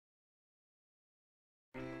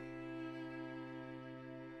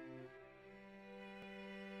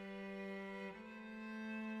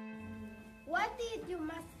did you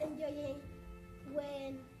most enjoy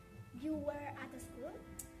when you were at the school?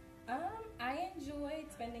 I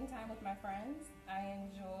enjoyed spending time with my friends. I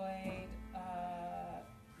enjoyed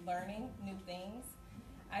learning new things.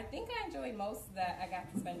 I think I enjoyed most that I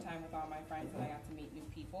got to spend time with all my friends and I got to meet new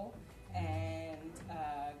people. And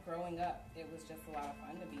growing up, it was just a lot of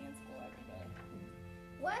fun to be in school every day.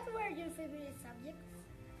 What were your favorite subjects?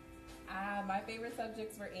 My favorite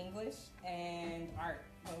subjects were English and art.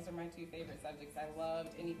 Those are my two favorite subjects. I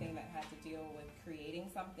loved anything that had to deal with creating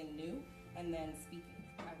something new and then speaking.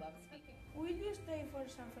 I love speaking. Will you stay for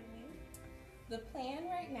San Fermin? The plan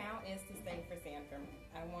right now is to stay for San Fermin.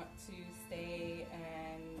 I want to stay,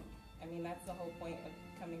 and I mean that's the whole point of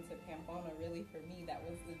coming to Pamplona. Really, for me, that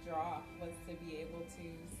was the draw, was to be able to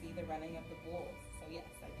see the running of the bulls. So yes,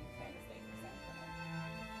 I do plan to stay for San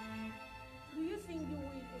Fermin. Do you think you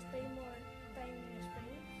will stay more time in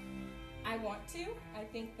Spain? I want to. I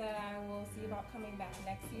think that I will see about coming back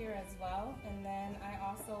next year as well. And then I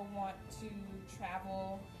also want to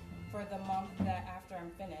travel for the month that after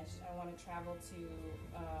I'm finished. I want to travel to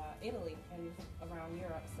Italy and around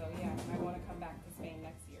Europe. So yeah, I want to come back to Spain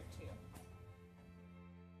next year.